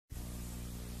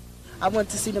I went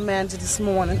to see the manager this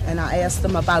morning, and I asked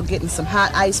him about getting some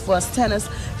hot ice for us tenants,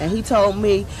 and he told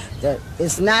me that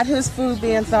it's not his food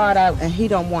being thawed out, and he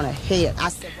don't want to hear it. I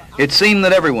said, well, it seemed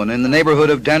that everyone in the neighborhood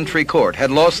of Dantry Court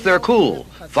had lost their cool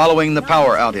following the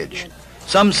power outage.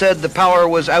 Some said the power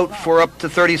was out for up to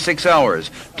 36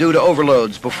 hours due to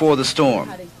overloads before the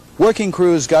storm. Working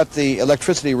crews got the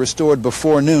electricity restored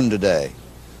before noon today,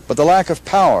 but the lack of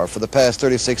power for the past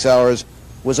 36 hours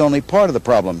was only part of the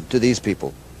problem to these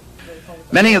people.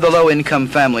 Many of the low-income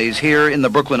families here in the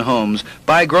Brooklyn homes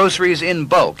buy groceries in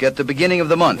bulk at the beginning of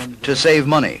the month to save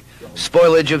money.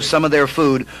 Spoilage of some of their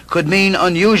food could mean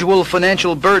unusual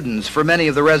financial burdens for many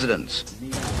of the residents.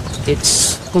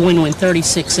 It's going on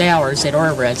 36 hours at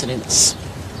our residence,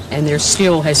 and there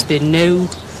still has been no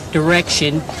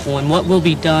direction on what will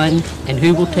be done and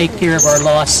who will take care of our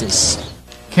losses.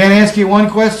 Can I ask you one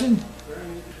question?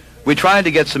 We tried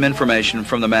to get some information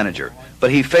from the manager, but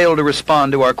he failed to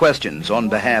respond to our questions on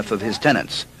behalf of his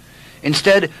tenants.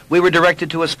 Instead, we were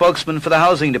directed to a spokesman for the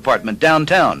housing department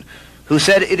downtown, who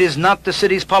said it is not the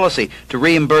city's policy to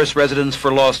reimburse residents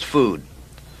for lost food.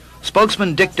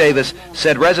 Spokesman Dick Davis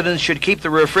said residents should keep the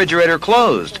refrigerator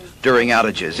closed during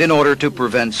outages in order to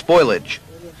prevent spoilage.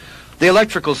 The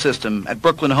electrical system at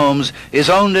Brooklyn Homes is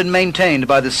owned and maintained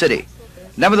by the city.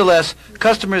 Nevertheless,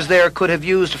 customers there could have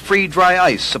used free dry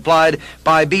ice supplied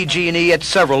by BG&E at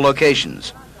several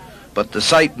locations. But the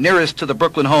site nearest to the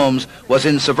Brooklyn Homes was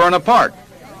in Severna Park,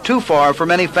 too far for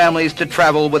many families to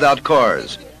travel without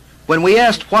cars. When we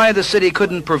asked why the city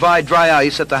couldn't provide dry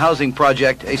ice at the housing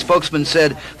project, a spokesman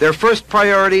said their first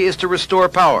priority is to restore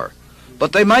power,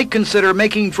 but they might consider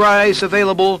making dry ice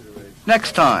available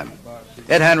next time.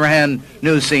 Ed Hanrahan,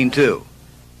 News Scene 2.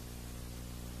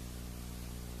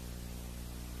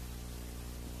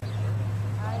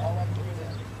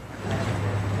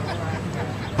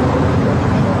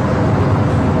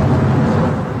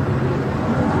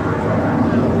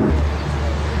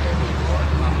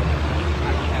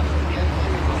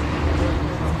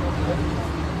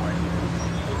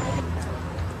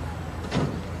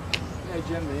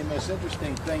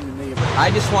 I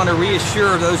just want to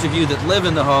reassure those of you that live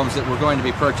in the homes that we're going to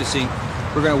be purchasing,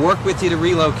 we're going to work with you to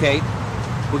relocate.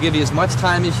 We'll give you as much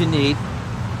time as you need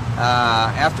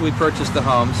after we purchase the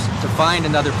homes to find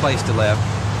another place to live,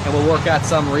 and we'll work out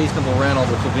some reasonable rental,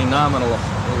 which will be nominal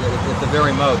at the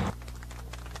very most.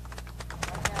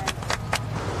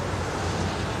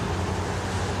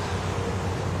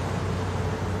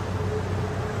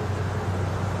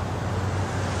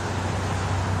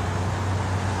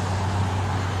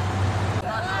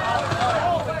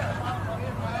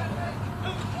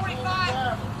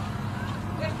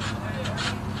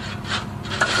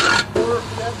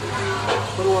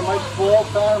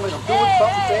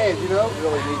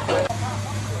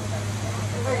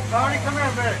 Tony, come here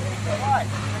a minute. Why?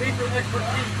 Need your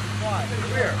expertise. Why?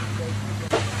 Come here.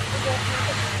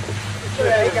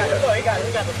 Yeah, he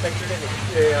got the picture, didn't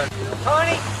he? Yeah.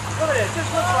 Tony, look at this. This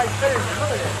looks like fish.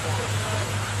 Look at this.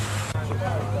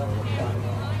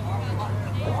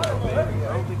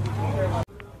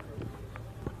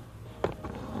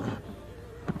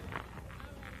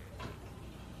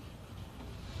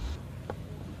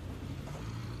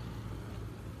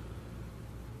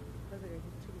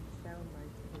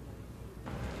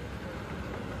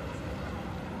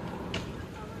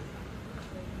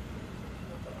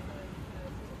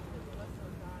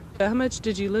 How much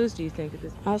did you lose, do you think, at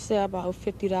this point? I'll say about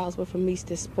 $50 worth of meat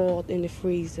that's spoiled in the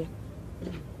freezer.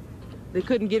 They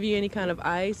couldn't give you any kind of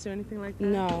ice or anything like that?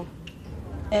 No.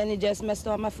 And it just messed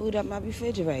all my food up my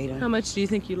refrigerator. How much do you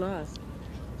think you lost?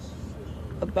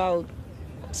 About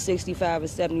 $65 or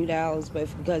 $70,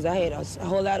 but because I had a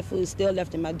whole lot of food still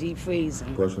left in my deep freezer.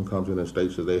 A person comes in and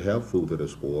states that they have food that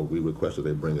is spoiled. We request that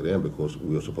they bring it in because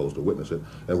we are supposed to witness it,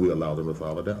 and we allow them to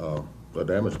file a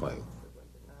damage claim.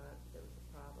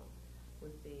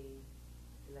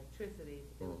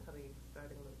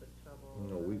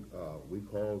 No, we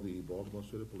called the Baltimore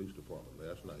City Police Department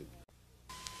last night.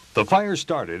 The fire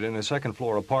started in a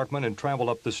second-floor apartment and traveled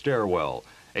up the stairwell.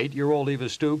 8-year-old Eva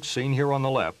Stooks, seen here on the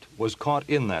left, was caught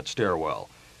in that stairwell.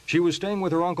 She was staying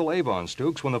with her uncle Avon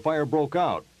Stooks when the fire broke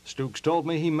out. Stooks told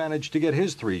me he managed to get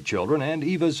his 3 children and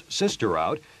Eva's sister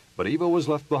out, but Eva was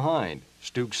left behind.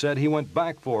 Stooks said he went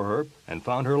back for her and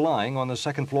found her lying on the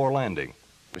second-floor landing.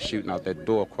 I was shooting out that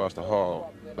door across the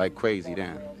hall like crazy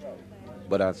then.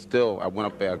 But I went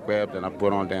up there, I grabbed it, and I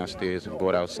brought on downstairs and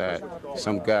brought outside.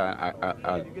 Some guy,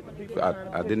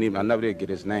 I never did get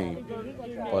his name,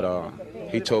 but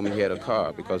he told me he had a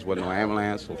car because there wasn't no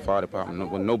ambulance or fire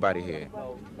department, nobody here.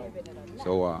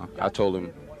 So I told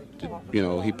him you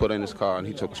know, he put in his car and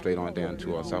he took it straight on down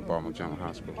to South Baltimore General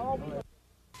Hospital.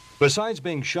 Besides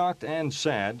being shocked and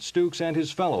sad, Stooks and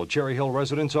his fellow Cherry Hill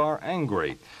residents are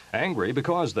angry. Angry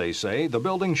because, they say, the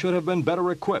building should have been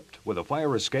better equipped with a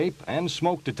fire escape and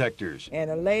smoke detectors. And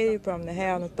a lady from the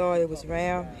housing authority was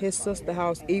around his sister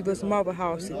house, Eva's mother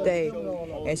house today,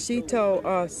 and she told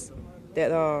us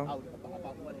that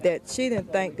that she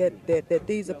didn't think that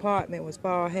these apartments was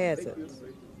fire hazards.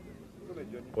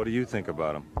 What do you think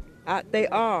about them? They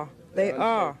are. They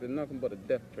are. They're nothing but a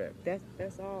death trap.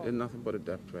 That's all. They're nothing but a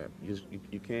death trap.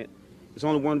 You can't. It's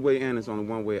only one way in. It's only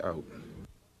one way out.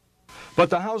 But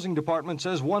the housing department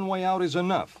says one way out is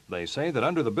enough. They say that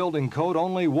under the building code,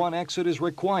 only one exit is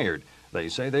required. They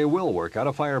say they will work out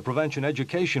a fire prevention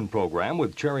education program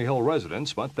with Cherry Hill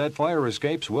residents, but that fire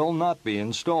escapes will not be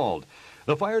installed.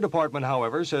 The fire department,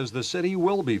 however, says the city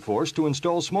will be forced to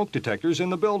install smoke detectors in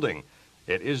the building.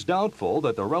 It is doubtful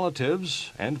that the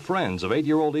relatives and friends of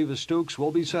 8-year-old Eva Stooks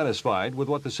will be satisfied with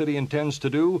what the city intends to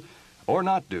do or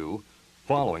not do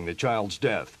following the child's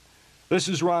death. This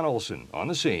is Ron Olson on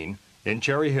the scene in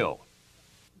Cherry Hill.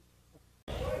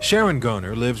 Sharon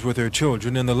Garner lives with her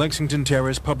children in the Lexington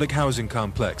Terrace public housing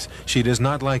complex. She does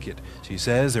not like it. She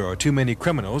says there are too many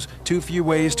criminals, too few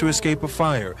ways to escape a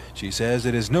fire. She says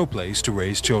it is no place to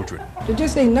raise children. There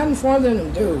just ain't nothing for them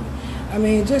to do. I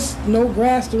mean, just no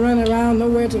grass to run around,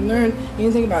 nowhere to learn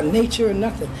anything about nature or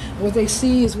nothing. What they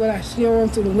see is what I see on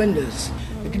through the windows.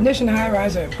 The condition of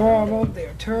high-rise are horrible,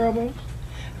 they're terrible.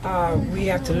 We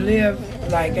have to live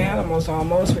like animals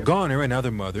almost. Garner and other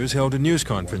mothers held a news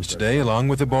conference today along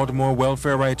with the Baltimore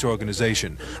Welfare Rights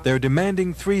Organization. They're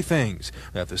demanding three things: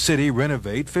 that the city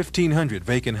renovate 1,500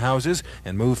 vacant houses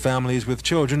and move families with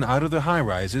children out of the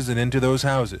high-rises and into those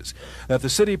houses, that the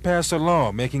city pass a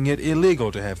law making it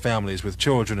illegal to have families with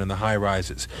children in the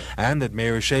high-rises, and that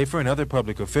Mayor Schaefer and other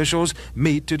public officials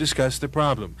meet to discuss the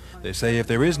problem. They say if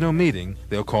there is no meeting,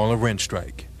 they'll call a rent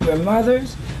strike. We're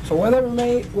mothers, for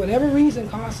whatever reason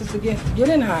caused us to get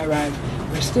in high-rise.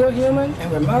 We're still human, and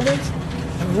we're mothers,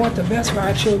 and we want the best for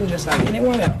our children just like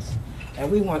anyone else.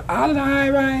 And we want out of the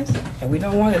high-rise, and we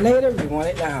don't want it later, we want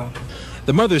it now.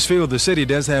 The mothers feel the city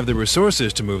does have the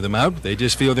resources to move them out. They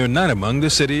just feel they're not among the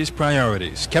city's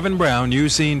priorities. Kevin Brown,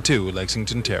 News Scene 2,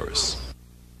 Lexington Terrace.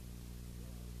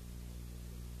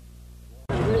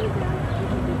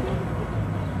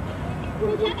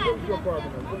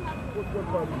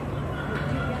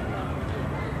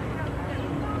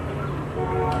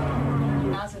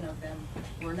 Thousand of them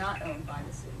were not owned by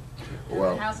the city.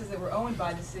 Well, the houses that were owned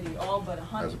by the city, all but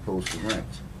 100. As opposed to rent.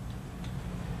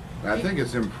 And I think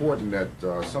it's important that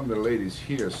some of the ladies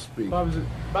here speak.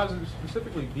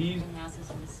 Specifically these houses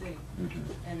in the city,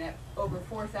 and that over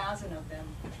 4,000 of them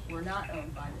were not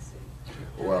owned by the city.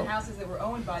 Well, the houses that were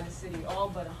owned by the city, all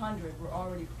but 100, were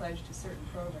already pledged to certain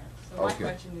programs. So my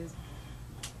question is,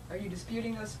 are you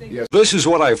disputing those figures? Yes. This is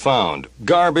what I found: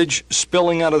 garbage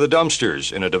spilling out of the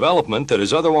dumpsters in a development that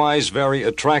is otherwise very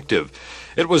attractive.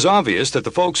 It was obvious that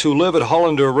the folks who live at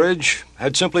Hollander Ridge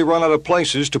had simply run out of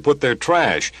places to put their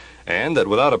trash, and that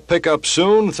without a pickup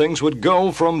soon, things would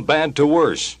go from bad to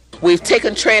worse. We've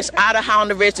taken trash out of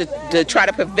Hollander Ridge to try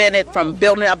to prevent it from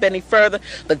building up any further,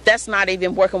 but that's not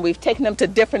even working. We've taken them to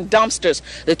different dumpsters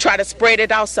to try to spread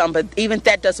it out some, but even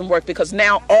that doesn't work because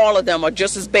now all of them are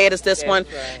just as bad as this one,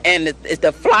 and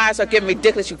the flies are getting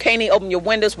ridiculous. You can't even open your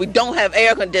windows. We don't have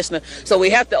air conditioner, so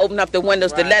we have to open up the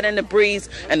windows to let in the breeze,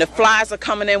 and the flies are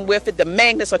coming in with it. The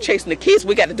magnets are chasing the kids.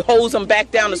 We got to hose them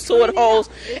back down the sewer holes,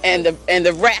 and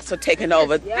the rats are taking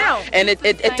over, and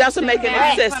it doesn't make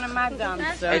any sense.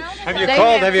 Have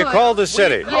you called the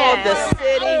city? Called the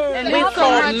city. We've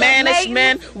called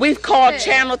management. We've called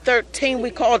Channel 13. We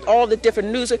called all the different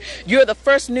news. You're the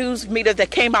first news media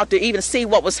that came out to even see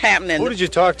what was happening. Who did you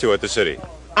talk to at the city?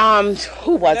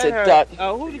 Who was it?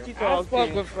 Who did you talk to? I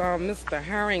spoke with Mr.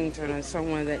 Harrington or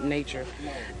someone of that nature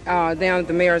down at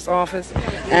the mayor's office,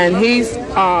 and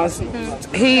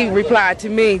he replied to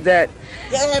me that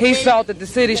he thought that the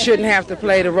city shouldn't have to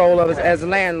play the role of as a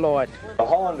landlord.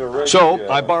 So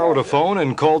I borrowed a phone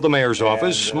and called the mayor's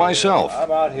office myself.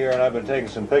 I'm out here and I've been taking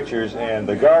some pictures, and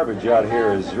the garbage out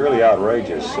here is really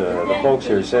outrageous. The folks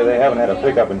here say they haven't had a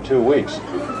pickup in 2 weeks,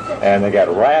 and they got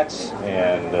rats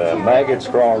and maggots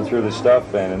crawling through the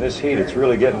stuff, and in this heat it's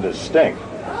really getting to stink.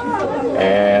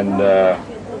 And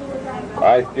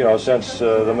since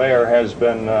the mayor has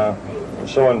been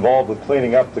so involved with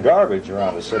cleaning up the garbage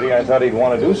around the city, I thought he'd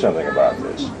want to do something about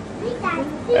this.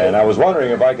 And I was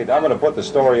wondering if I could, I'm going to put the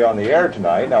story on the air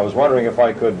tonight, and I was wondering if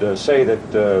I could say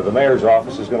that the mayor's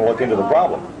office is going to look into the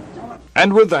problem.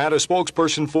 And with that, a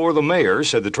spokesperson for the mayor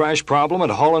said the trash problem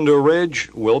at Hollander Ridge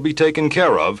will be taken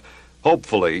care of,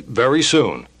 hopefully very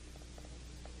soon.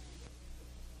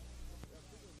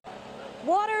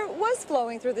 Water was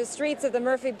flowing through the streets of the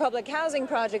Murphy Public Housing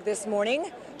Project this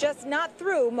morning, just not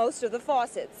through most of the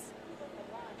faucets.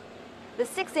 The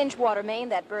 6-inch water main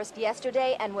that burst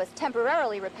yesterday and was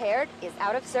temporarily repaired is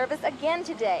out of service again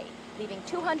today, leaving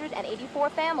 284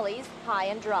 families high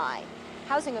and dry.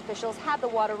 Housing officials had the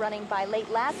water running by late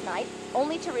last night,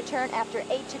 only to return after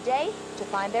 8 today to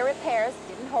find their repairs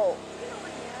didn't hold.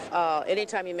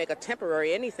 Anytime you make a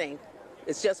temporary anything,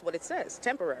 it's just what it says,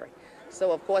 temporary.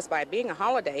 So, of course, by being a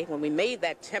holiday, when we made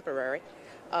that temporary,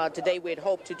 today we'd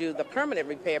hoped to do the permanent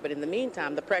repair, but in the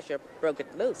meantime, the pressure broke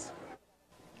it loose.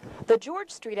 The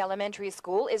George Street Elementary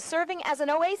School is serving as an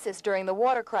oasis during the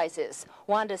water crisis.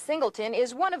 Wanda Singleton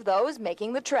is one of those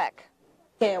making the trek.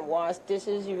 Can't wash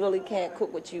dishes, you really can't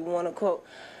cook what you want to cook.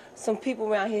 Some people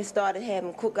around here started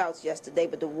having cookouts yesterday,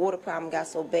 but the water problem got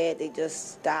so bad they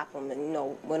just stopped them and,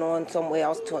 went on somewhere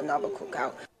else to another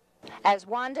cookout. As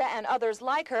Wanda and others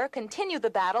like her continue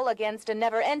the battle against a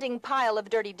never-ending pile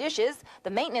of dirty dishes, the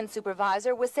maintenance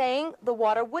supervisor was saying the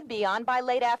water would be on by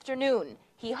late afternoon.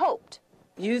 He hoped.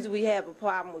 Usually we have a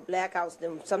problem with blackouts,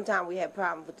 then sometimes we have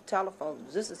problems with the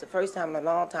telephones. This is the first time in a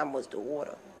long time was the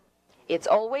water. It's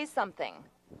always something.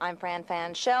 I'm Fran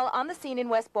Fan Shell on the scene in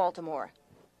West Baltimore.